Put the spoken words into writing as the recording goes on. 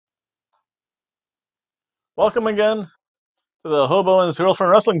Welcome again to the Hobo and his Girlfriend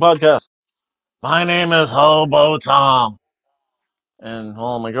Wrestling Podcast. My name is Hobo Tom, and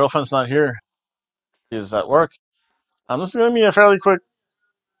well, my girlfriend's not here; she's at work. This is going to be a fairly quick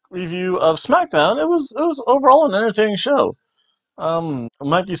review of SmackDown. It was overall an entertaining show. There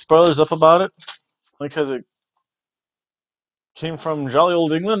might be spoilers up about it because it came from jolly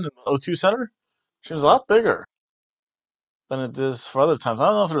old England, the O2 Center. She was a lot bigger than it is for other times. I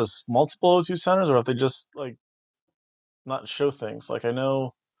don't know if there was multiple O2 centers or if they just like not show things. Like I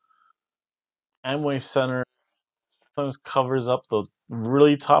know Amway Center sometimes covers up the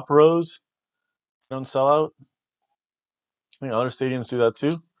really top rows. Don't sell out. I think other stadiums do that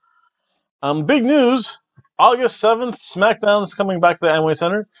too. Big news! August 7th, SmackDown's coming back to the Amway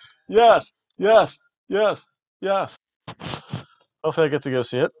Center. Yes, yes, yes, yes. Hopefully, I get to go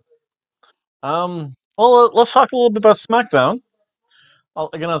see it. Well, let's talk a little bit about SmackDown. I'll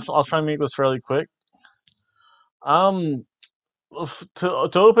try and make this fairly quick. Um, to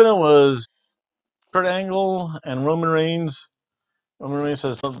open it was Kurt Angle and Roman Reigns. Roman Reigns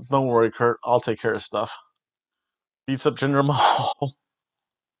says, "Don't worry, Kurt. I'll take care of stuff." Beats up Jinder Mahal.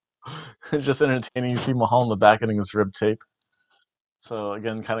 It's just entertaining. You see Mahal in the back getting his rib tape. So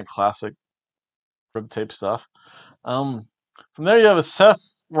again, kind of classic rib tape stuff. Um, from there, you have a Seth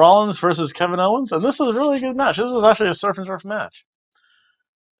Rollins versus Kevin Owens, and this was a really good match. This was actually a surf and turf match.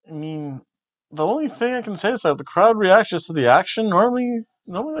 I mean, the only thing I can say is that the crowd reacts just to the action. Normally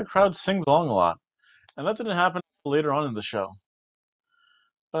the crowd sings along a lot, and that didn't happen later on in the show.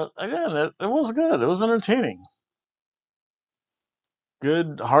 But again, it was good. It was entertaining.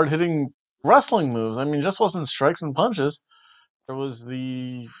 Good, hard hitting wrestling moves. I mean, just wasn't strikes and punches. There was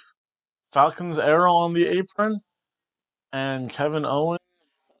the Falcon's arrow on the apron, and Kevin Owens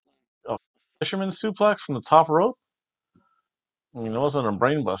a fisherman suplex from the top rope. I mean, it wasn't a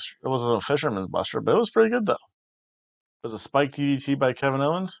brain buster. It wasn't a fisherman buster, but it was pretty good though. It was a spike DDT by Kevin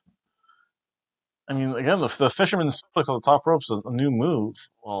Owens. I mean, again, the fisherman suplex on the top rope is a new move.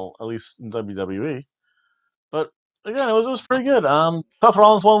 Well, at least in WWE. But again, it was pretty good. Seth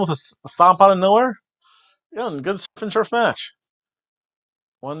Rollins won with a stomp out of nowhere. Yeah, good surf and turf match.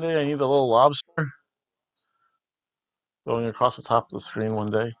 One day I need the little lobster going across the top of the screen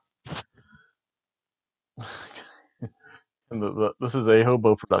one day. And this is a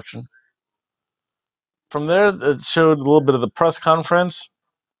Hobo production. From there, it showed a little bit of the press conference.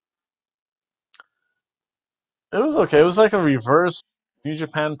 It was okay. It was like a reverse New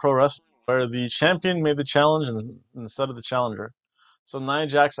Japan Pro Wrestling where the champion made the challenge instead of the challenger. So Nia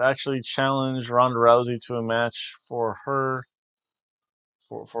Jax actually challenged Ronda Rousey to a match for her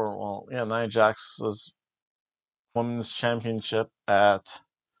for well, yeah, Nia Jax's women's championship at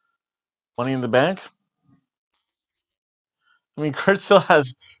Money in the Bank. I mean, Kurt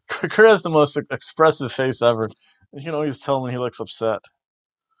has the most expressive face ever. You can always tell when he looks upset.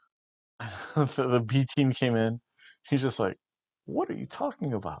 The B team came in. He's just like, "What are you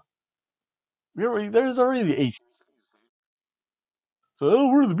talking about? There's already the A team." So,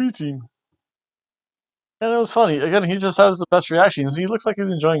 oh, we're the B team. And it was funny. Again, he just has the best reactions. He looks like he's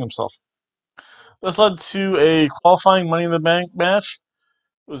enjoying himself. This led to a qualifying Money in the Bank match.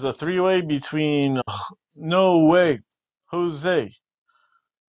 It was a three-way between No Way, Jose,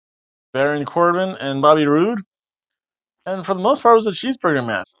 Baron Corbin, and Bobby Roode. And for the most part, it was a cheeseburger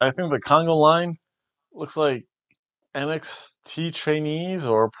match. I think the Congo line looks like NXT trainees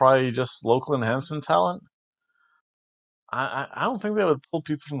or probably just local enhancement talent. I don't think they would pull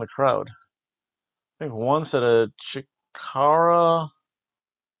people from the crowd. I think once at a Chikara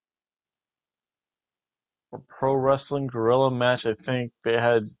or Pro Wrestling Gorilla match, I think they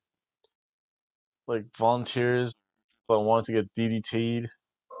had like volunteers that wanted to get DDT'd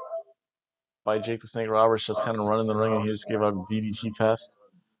by Jake the Snake Roberts, just kind of running the ring, and he just gave out DDT fest.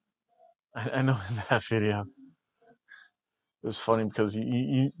 I know in that video it was funny because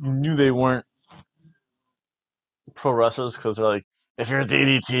you knew they weren't pro wrestlers because they're like, if you're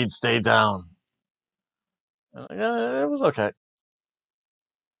DDT'd, stay down. And, yeah, it was okay.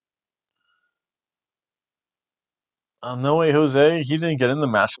 No Way Jose, he didn't get in the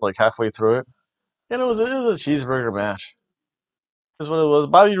match like halfway through it. And it was a cheeseburger match. Is what it was.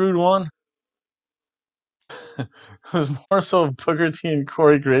 Bobby Roode won. It was more so Booker T and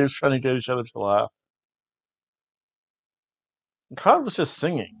Corey Graves trying to get each other to laugh. The crowd was just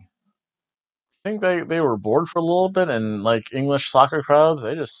singing. I think they were bored for a little bit, and like English soccer crowds,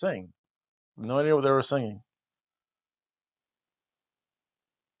 they just sing. No idea what they were singing.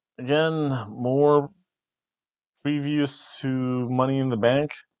 Again, more previews to Money in the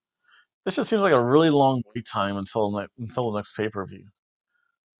Bank. This just seems like a really long wait time until the next pay per view.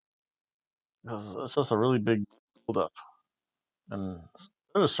 It's just a really big build up, and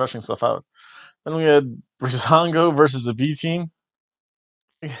they're just stretching stuff out. Then we had Rizongo versus the B team.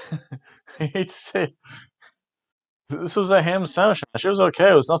 I hate to say it, this was a ham sandwich match. It was okay.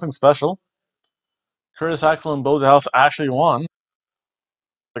 It was nothing special. Curtis Axel and Bo Dallas actually won.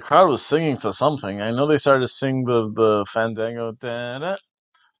 The crowd was singing to something. I know they started to sing the Fandango da da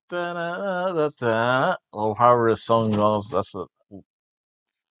da da da da, or however his song goes. That's the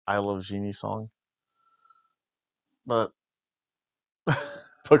I Love Genie song. But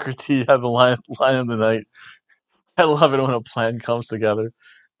Booker T had the line of the night. I love it when a plan comes together.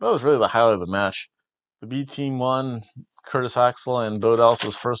 That was really the highlight of the match. The B team won. Curtis Axel and Bo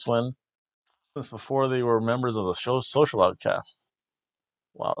Dallas' first win since before they were members of the show Social Outcasts.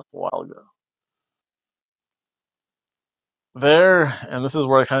 Wow, that's a while ago. There, and this is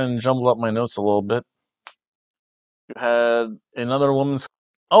where I kind of jumbled up my notes a little bit. You had another women's.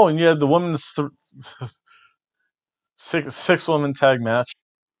 Oh, and you had the women's six woman tag match.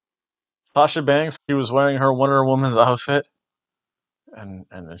 Sasha Banks, she was wearing her Wonder Woman's outfit, and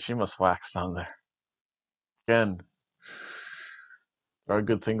she must wax down there. Again, there are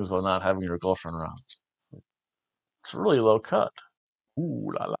good things about not having your girlfriend around. It's really low cut.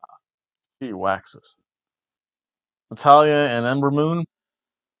 Ooh la la. She waxes. Natalia and Ember Moon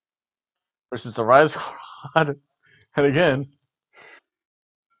versus the Rise Squad. And again,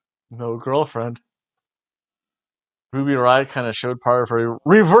 no girlfriend. Ruby Riott kind of showed part of her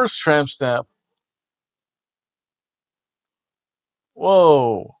reverse tramp stamp.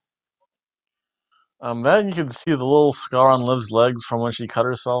 Whoa. Then you can see the little scar on Liv's legs from when she cut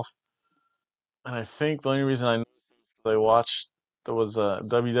herself. And I think the only reason I watched there was a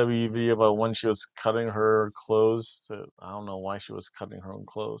WWE video about when she was cutting her clothes. I don't know why she was cutting her own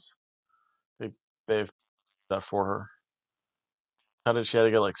clothes. They they've that for her. Cut it. She had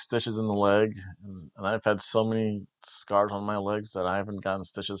to get like stitches in the leg, and I've had so many scars on my legs that I haven't gotten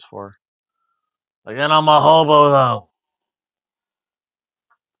stitches for. Again, I'm a hobo though.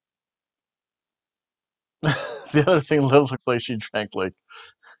 The other thing, Liv looked like she drank like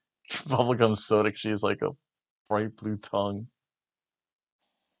bubblegum soda. She's like a bright blue tongue.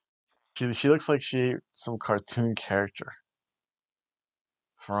 She looks like she ate some cartoon character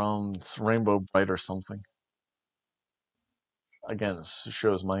from Rainbow Bright or something. Again, this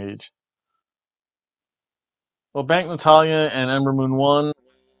shows my age. Well, Bank Natalia and Ember Moon won.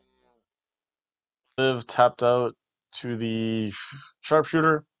 Liv tapped out to the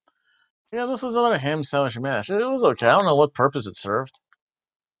sharpshooter. Yeah, this was another ham sandwich match. It was okay. I don't know what purpose it served.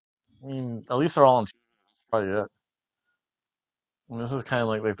 I mean, at least they're all on TV. That's probably it. And this is kind of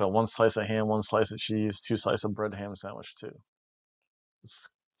like the one slice of ham, one slice of cheese, two slice of bread ham sandwich too. It's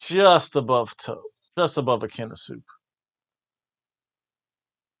just above just above a can of soup.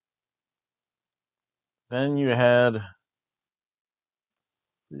 Then you had,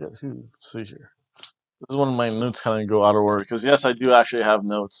 let's see here. This is one of my notes kind of go out of order because yes, I do actually have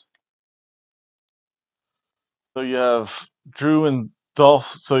notes. So you have Drew and Dolph.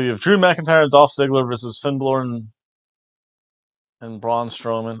 So you have Drew McIntyre and Dolph Ziggler versus Finn Balor and Braun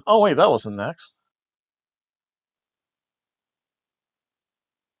Strowman. Oh wait, that wasn't next.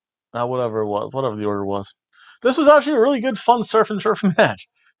 Now whatever it was, whatever the order was. This was actually a really good, fun surf and turf match.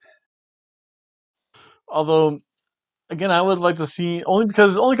 Although, again, I would like to see only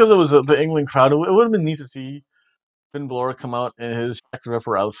because it was the England crowd. It would have been neat to see Finn Balor come out in his Jack the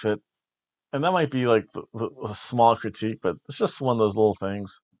Ripper outfit, and that might be like a small critique, but it's just one of those little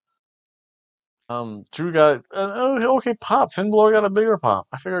things. Drew got okay pop. Finn Balor got a bigger pop.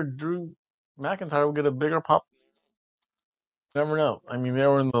 I figured Drew McIntyre would get a bigger pop. Never know. I mean, they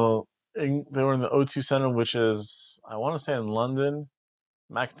were in the O2 Center, which is I want to say in London.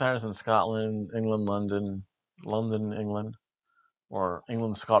 McIntyre's in Scotland, England, London, England, or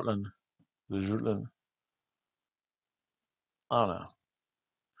England, Scotland, Jutland. I don't know.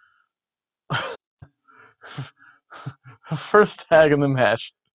 First tag in the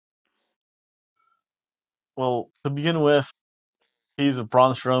match. Well, to begin with, he's a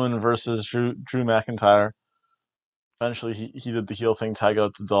Braun Strowman versus Drew McIntyre. Eventually, he did the heel thing, tag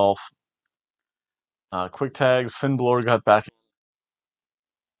out to Dolph. Quick tags, Finn Balor got back,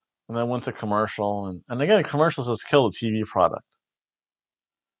 and then went to commercial. And again, commercials just kill the TV product.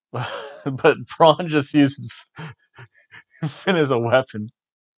 But Braun just used Finn as a weapon.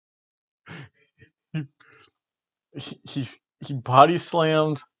 He, he body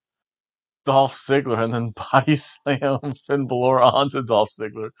slammed Dolph Ziggler and then body slammed Finn Balor onto Dolph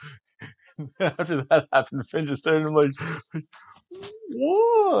Ziggler. After that happened, Finn just stared at him like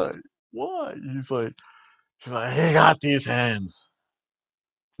what? What? He's like, he got these hands.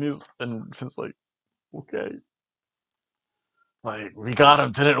 And Finn's like, okay, like we got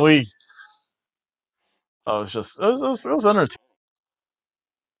him, didn't we? I was just it was entertaining.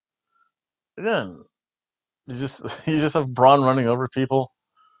 Again, you just have Braun running over people,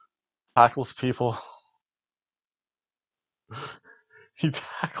 tackles people. He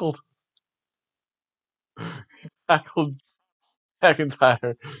tackled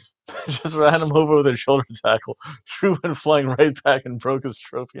McIntyre, just ran him over with a shoulder tackle. Drew went flying right back and broke his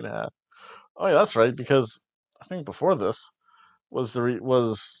trophy in half. Oh yeah, that's right. Because I think before this was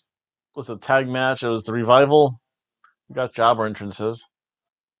a tag match. It was the Revival. We got jobber entrances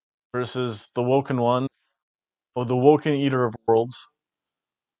versus the Woken One, or the Woken Eater of Worlds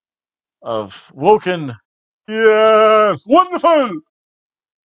of Woken. Yes, wonderful.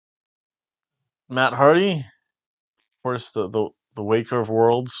 Matt Hardy, of course, the Waker of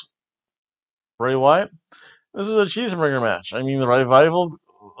Worlds, Bray Wyatt. This is a cheeseburger match. I mean, the Revival,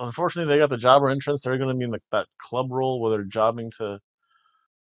 unfortunately, they got the jobber entrance. They're going to be in that club role where they're jobbing to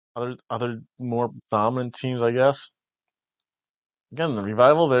other more dominant teams, I guess. Again, the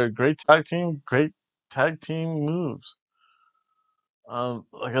Revival, they're great tag team moves.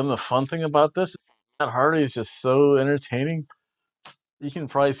 Again, the fun thing about this, Matt Hardy is just so entertaining. You can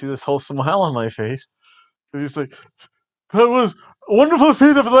probably see this whole smile on my face because he's like, "That was a wonderful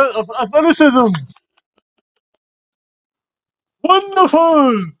feat of athleticism,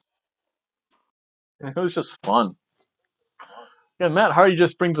 wonderful." It was just fun. Yeah, Matt Hardy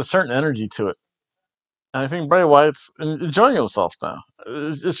just brings a certain energy to it. And I think Bray Wyatt's enjoying himself now.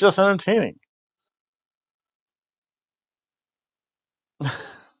 It's just entertaining.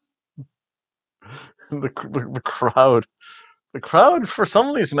 The crowd, for some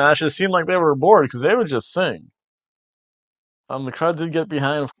of these matches seemed like they were bored because they would just sing. The crowd did get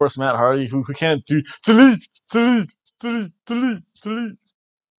behind, of course, Matt Hardy, who can't do delete, delete, delete, delete, delete.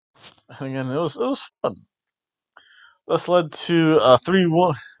 And again, it was fun. This led to a three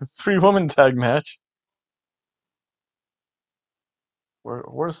woman tag match.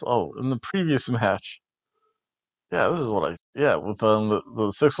 Where's in the previous match? Yeah, this is what I yeah with the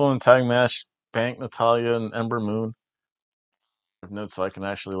 6-woman tag match, Bank, Natalia, and Ember Moon. I have notes so I can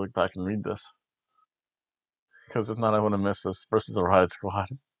actually look back and read this because if not, I would have missed this versus the Riot Squad.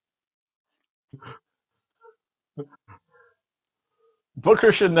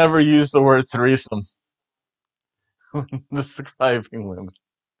 Booker should never use the word threesome when describing women.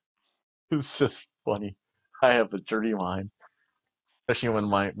 It's just funny. I have a dirty mind, especially when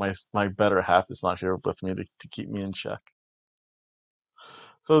my better half is not here with me to keep me in check.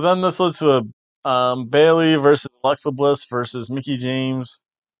 So then this led to a Bailey versus Alexa Bliss versus Mickey James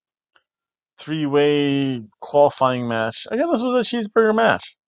three-way qualifying match. Again, this was a cheeseburger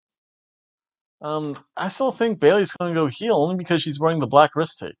match. I still think Bailey's going to go heel only because she's wearing the black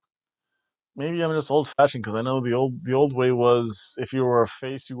wrist tape. Maybe I'm just old-fashioned because I know the old way was if you were a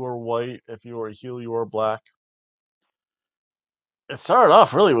face you wore white, if you were a heel you wore black. It started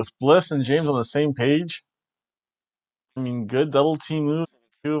off really with Bliss and James on the same page. I mean, good double team moves,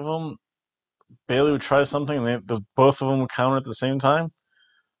 two of them. Bailey would try something, and both of them would counter at the same time.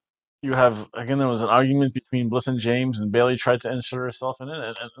 You have again, there was an argument between Bliss and James, and Bailey tried to insert herself in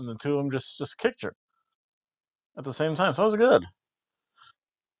it, and the two of them just kicked her at the same time. So it was good.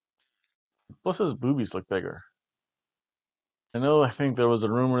 Bliss's boobies look bigger. I know. I think there was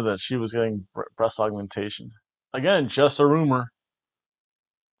a rumor that she was getting breast augmentation. Again, just a rumor.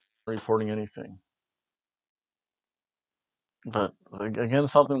 Not reporting anything, but again,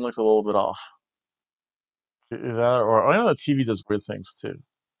 something looks a little bit off. Is that, or I know that TV does weird things too.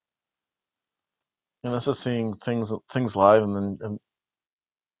 And that's just seeing things live, and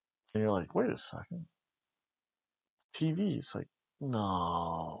you're like, wait a second, TV. It's like,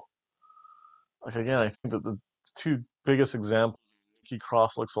 no. Like again, I think that the two biggest examples, Nikki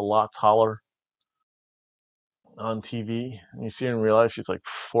Cross looks a lot taller on TV, and you see her in real life, she's like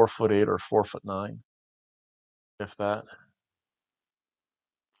 4'8" or 4'9", if that.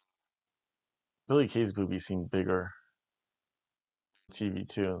 Billy Kay's boobies seem bigger on TV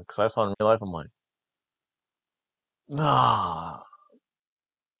too, because I saw in real life, I'm like, nah.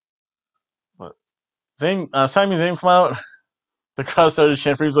 But Sami Zayn come out, the crowd started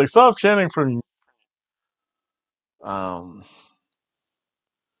chanting for him. He was like, stop chanting for me. Um,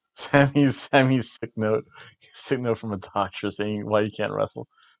 Sammy's sick note from a doctor saying why you can't wrestle.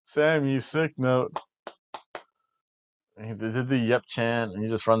 Sammy's sick note. And he did the yep chant, and he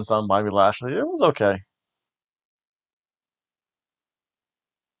just runs down Bobby Lashley. It was okay.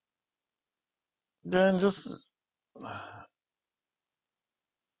 Then just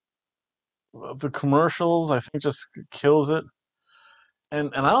the commercials, I think, just kills it.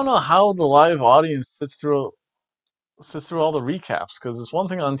 And I don't know how the live audience sits through all the recaps, because it's one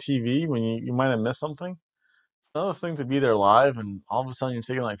thing on TV when you might have missed something. Another thing to be there live, and all of a sudden you're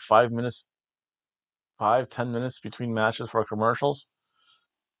taking like 5 minutes, 5, 10 minutes between matches for commercials.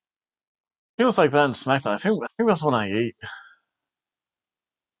 Feels like that in SmackDown. I think that's when I ate.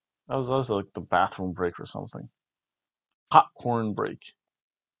 That was like the bathroom break or something. Popcorn break.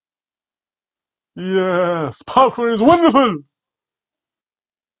 Yes, popcorn is wonderful.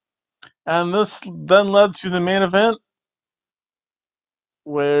 And this then led to the main event,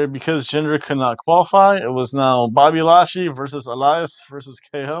 where because Jinder could not qualify, it was now Bobby Lashley versus Elias versus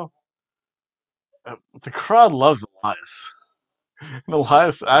KO. The crowd loves Elias. And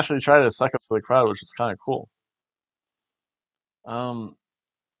Elias actually tried to suck up to the crowd, which is kind of cool. Um,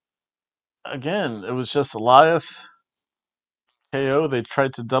 Again, it was just Elias, KO. They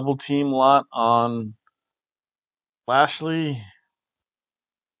tried to double team lot on Lashley.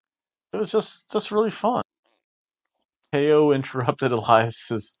 It was just really fun. KO interrupted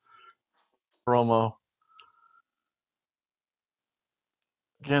Elias's promo.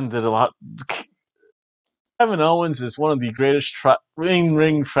 Again, did a lot. Kevin Owens is one of the greatest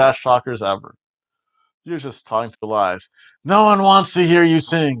ring trash talkers ever. You're just talking to Elias. No one wants to hear you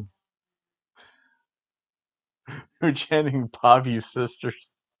sing. You're chanting Bobby's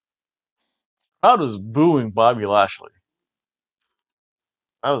sisters. Crowd was booing Bobby Lashley.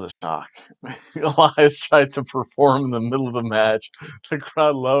 That was a shock. Elias tried to perform in the middle of the match. The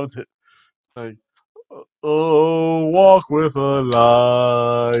crowd loved it. Like, oh, walk with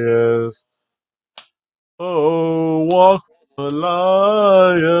Elias. Oh, walk with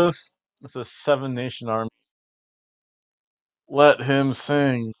Elias. It's a Seven Nation Army. Let him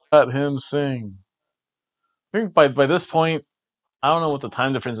sing. Let him sing. I think by this point, I don't know what the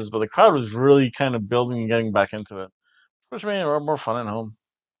time difference is, but the crowd was really kind of building and getting back into it, which made it more fun at home.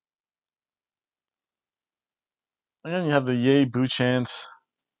 Again, you have the yay boo chants.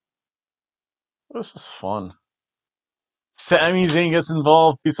 This is fun. Sami Zayn gets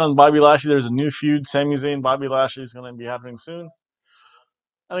involved, beats on Bobby Lashley. There's a new feud. Sami Zayn, Bobby Lashley is going to be happening soon.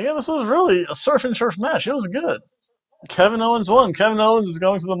 And again, this was really a surf and turf match. It was good. Kevin Owens won. Kevin Owens is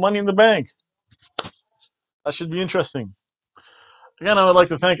going to the Money in the Bank. That should be interesting. Again, I would like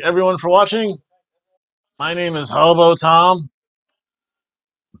to thank everyone for watching. My name is Hobo Tom.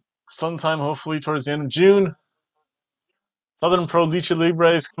 Sometime, hopefully, towards the end of June, Southern Pro Lucha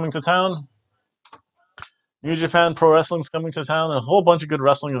Libre is coming to town. New Japan Pro Wrestling is coming to town. And a whole bunch of good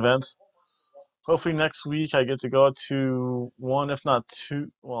wrestling events. Hopefully next week I get to go to one, if not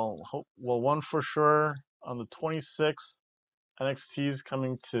two. Well, one for sure on the 26th. NXT is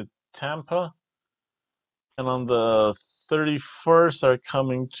coming to Tampa, and on the 31st are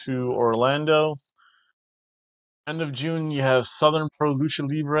coming to Orlando. End of June you have Southern Pro Lucha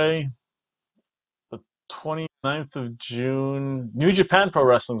Libre. The 29th of June, New Japan Pro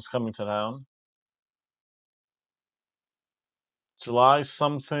Wrestling is coming to town. July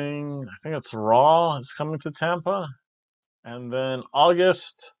something, I think it's Raw is coming to Tampa. And then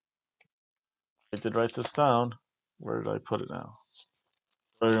August, I did write this down. Where did I put it now?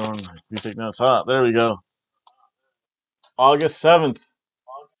 Everyone, you take notes. Ah, there we go. August 7th.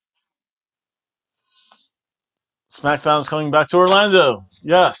 SmackDown's coming back to Orlando.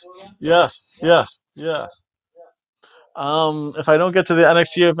 Yes, yes, yes, yes. If I don't get to the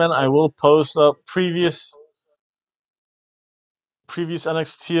NXT event, I will post a previous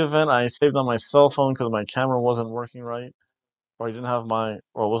NXT event I saved on my cell phone because my camera wasn't working right, or I didn't have or it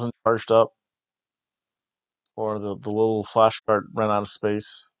wasn't charged up, or the little flash card ran out of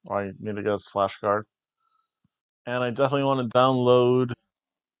space, or I need to get a flash card. And I definitely want to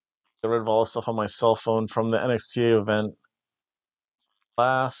get rid of all the stuff on my cell phone from the NXT event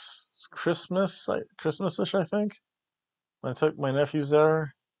last Christmas-ish, I think. When I took my nephews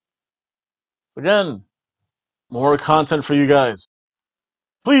there. Again, more content for you guys.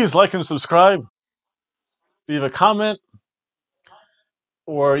 Please like and subscribe. Leave a comment,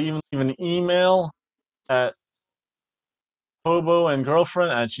 or even leave an email at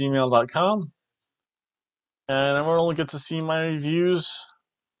hoboandgirlfriend@gmail.com. And everyone will get to see my reviews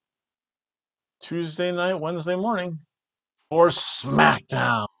Tuesday night, Wednesday morning for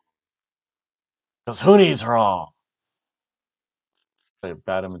SmackDown. Because who needs Raw? A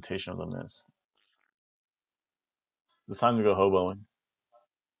bad imitation of the Miz. It's time to go hoboing.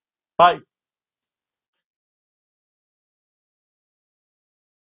 Bye.